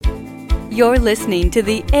You're listening to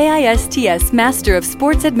the AISTS Master of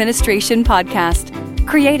Sports Administration podcast,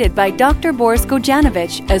 created by Dr. Boris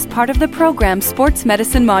Gojanovic as part of the program's Sports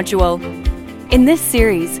Medicine module. In this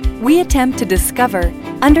series, we attempt to discover,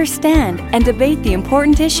 understand, and debate the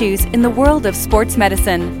important issues in the world of sports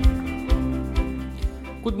medicine.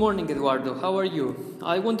 Good morning, Eduardo. How are you?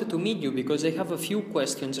 I wanted to meet you because I have a few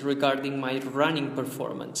questions regarding my running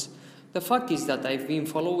performance. The fact is that I've been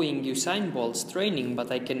following Usain Bolt's training,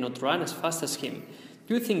 but I cannot run as fast as him.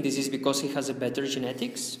 Do you think this is because he has a better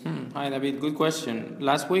genetics? Hi David, good question.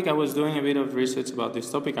 Last week I was doing a bit of research about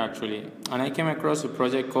this topic actually, and I came across a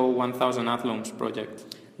project called 1000 Athletes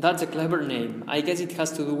Project. That's a clever name. I guess it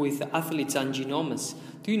has to do with athletes and genomes.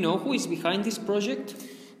 Do you know who is behind this project?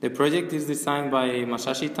 The project is designed by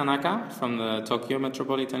Masashi Tanaka from the Tokyo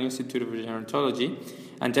Metropolitan Institute of Gerontology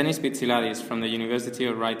and Dennis Pitsiladis from the University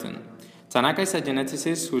of Brighton. Tanaka is a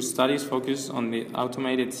geneticist whose studies focus on the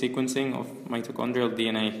automated sequencing of mitochondrial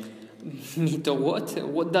DNA. Mito what?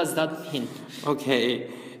 What does that mean? Okay,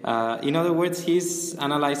 in other words, he's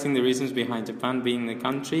analyzing the reasons behind Japan being the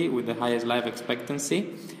country with the highest life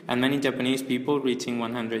expectancy and many Japanese people reaching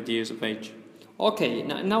 100 years of age. Okay,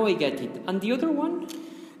 now I get it. And the other one?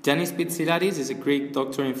 Dennis Pitsiladis is a Greek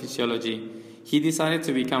doctor in physiology. He decided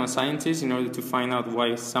to become a scientist in order to find out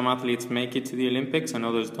why some athletes make it to the Olympics and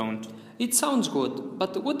others don't. It sounds good,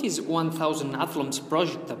 but what is 1000 Athletes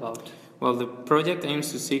Project about? Well, the project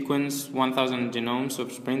aims to sequence 1,000 genomes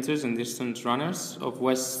of sprinters and distance runners of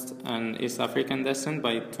West and East African descent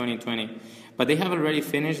by 2020. But they have already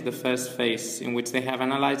finished the first phase, in which they have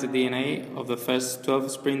analyzed the DNA of the first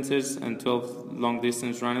 12 sprinters and 12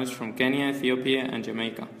 long-distance runners from Kenya, Ethiopia, and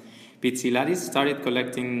Jamaica. Pitsiladis started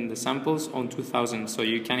collecting the samples on 2000, so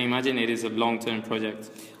you can imagine it is a long-term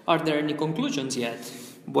project. Are there any conclusions yet?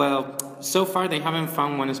 Well, so far they haven't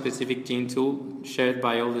found one specific gene tool shared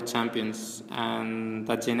by all the champions, and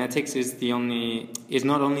that genetics is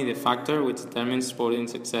not only the factor which determines sporting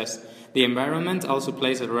success. The environment also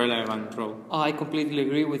plays a relevant role. I completely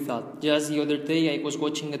agree with that. Just the other day I was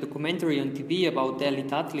watching a documentary on TV about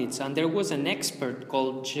elite athletes, and there was an expert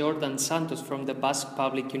called Jordan Santos from the Basque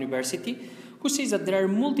Public University who says that there are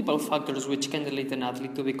multiple factors which can lead an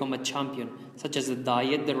athlete to become a champion, such as the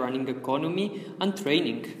diet, the running economy, and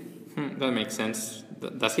training. That makes sense.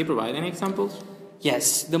 Does he provide any examples?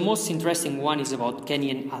 Yes, the most interesting one is about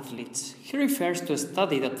Kenyan athletes. He refers to a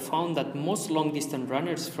study that found that most long-distance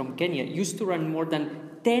runners from Kenya used to run more than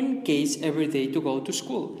 10 Ks every day to go to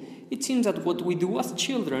school. It seems that what we do as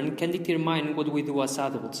children can determine what we do as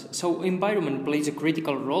adults, so environment plays a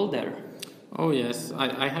critical role there. Oh yes,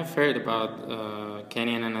 I have heard about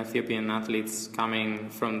Kenyan and Ethiopian athletes coming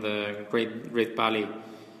from the Great Rift Valley.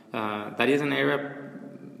 That is an area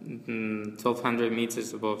 1,200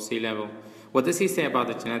 meters above sea level. What does he say about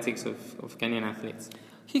the genetics of Kenyan athletes?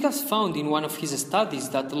 He has found in one of his studies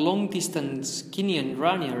that long-distance Kenyan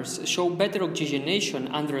runners show better oxygenation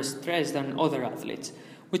under stress than other athletes,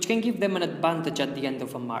 which can give them an advantage at the end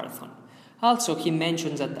of a marathon. Also, he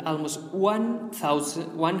mentions that almost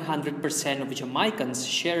 100% of Jamaicans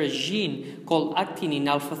share a gene called actinin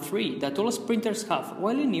alpha-3 that all sprinters have,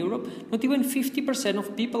 while in Europe, not even 50%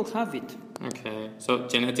 of people have it. Okay, so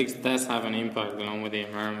genetics does have an impact along with the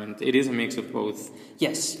environment. It is a mix of both.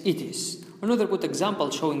 Yes, it is. Another good example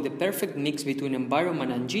showing the perfect mix between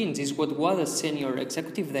environment and genes is what WADA's senior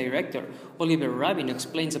executive director, Oliver Rabin,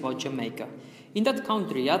 explains about Jamaica. In that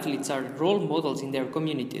country, athletes are role models in their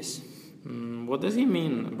communities. What does he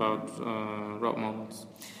mean about role models?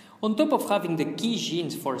 On top of having the key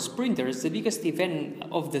genes for sprinters, the biggest event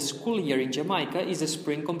of the school year in Jamaica is the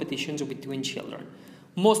sprint competitions between children.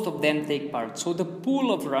 Most of them take part, so the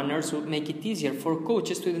pool of runners would make it easier for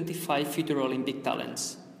coaches to identify future Olympic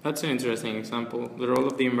talents. That's an interesting example. The role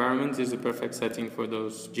of the environment is the perfect setting for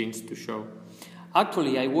those genes to show.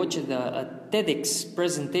 Actually, I watched a TEDx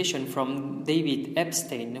presentation from David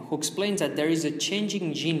Epstein, who explains that there is a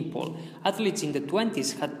changing gene pool. Athletes in the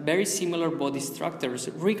 20s had very similar body structures,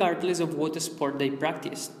 regardless of what sport they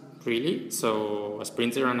practiced. Really? So a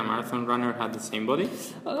sprinter and a marathon runner had the same body?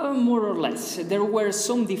 More or less. There were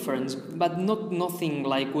some differences, but nothing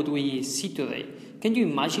like what we see today. Can you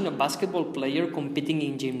imagine a basketball player competing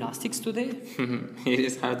in gymnastics today? It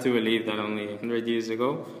is hard to believe that only 100 years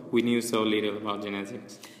ago we knew so little about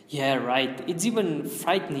genetics. Yeah, right. It's even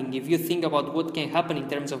frightening if you think about what can happen in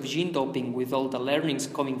terms of gene doping with all the learnings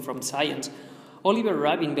coming from science. Oliver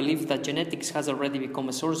Rabin believes that genetics has already become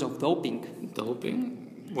a source of doping.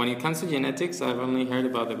 Doping? When it comes to genetics, I've only heard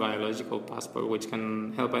about the biological passport, which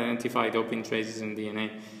can help identify doping traces in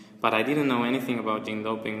DNA. But I didn't know anything about gene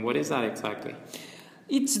doping. What is that exactly?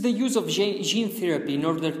 It's the use of gene therapy in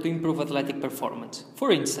order to improve athletic performance.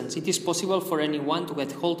 For instance, it is possible for anyone to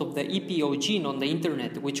get hold of the EPO gene on the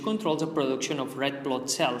internet, which controls the production of red blood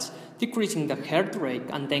cells, decreasing the heart rate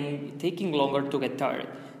and then taking longer to get tired,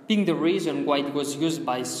 being the reason why it was used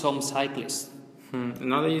by some cyclists.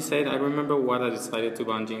 Now that you say it, I remember WADA decided to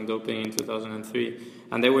ban gene doping in 2003,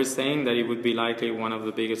 and they were saying that it would be likely one of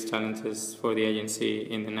the biggest challenges for the agency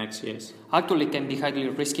in the next years. Actually, it can be highly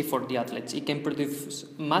risky for the athletes. It can produce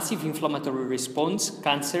massive inflammatory response,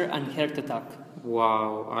 cancer, and heart attack.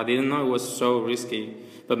 Wow, I didn't know it was so risky.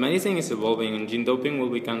 But medicine is evolving, and gene doping will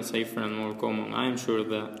become safer and more common. I am sure of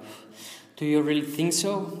that. Do you really think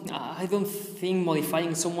so? I don't think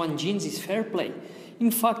modifying someone's genes is fair play. In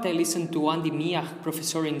fact, I listened to Andy Miach,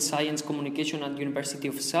 professor in science communication at the University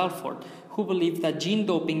of Salford, who believed that gene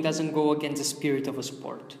doping doesn't go against the spirit of a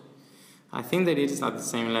sport. I think that it is at the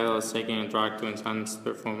same level as taking a drug to enhance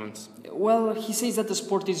performance. Well, he says that the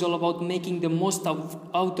sport is all about making the most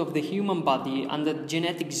out of the human body and that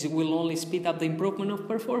genetics will only speed up the improvement of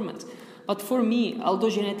performance. But for me,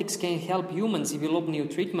 although genetics can help humans develop new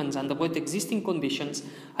treatments and avoid existing conditions,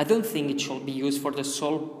 I don't think it should be used for the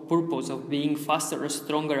sole purpose of being faster,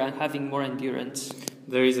 stronger, and having more endurance.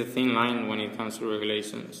 There is a thin line when it comes to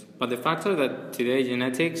regulations. But the fact is that today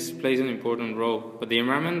genetics plays an important role, but the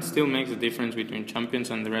environment still makes a difference between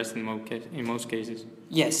champions and the rest in most cases.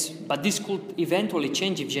 Yes, but this could eventually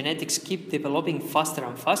change if genetics keep developing faster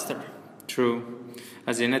and faster. True.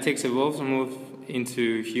 As genetics evolves and move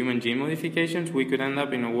into human gene modifications, we could end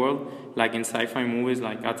up in a world like in sci-fi movies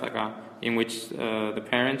like Gattaca, in which the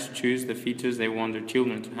parents choose the features they want their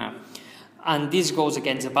children to have. And this goes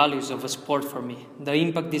against the values of a sport for me. The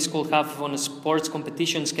impact this could have on sports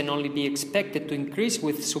competitions can only be expected to increase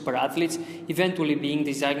with super athletes eventually being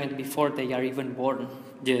designed before they are even born.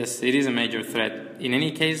 Yes, it is a major threat. In any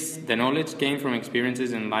case, the knowledge gained from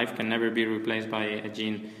experiences in life can never be replaced by a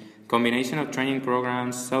gene. Combination of training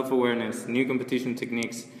programs, self-awareness, new competition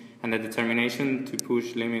techniques, and the determination to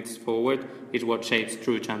push limits forward is what shapes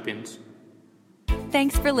true champions.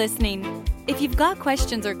 Thanks for listening. If you've got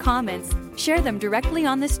questions or comments, share them directly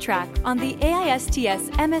on this track on the AISTS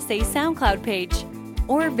MSA SoundCloud page,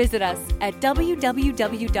 or visit us at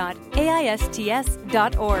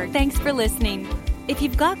www.aists.org. Thanks for listening. If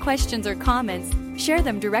you've got questions or comments, share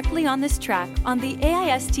them directly on this track on the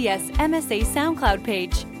AISTS MSA SoundCloud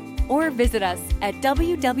page, or visit us at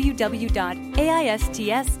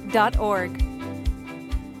www.aists.org.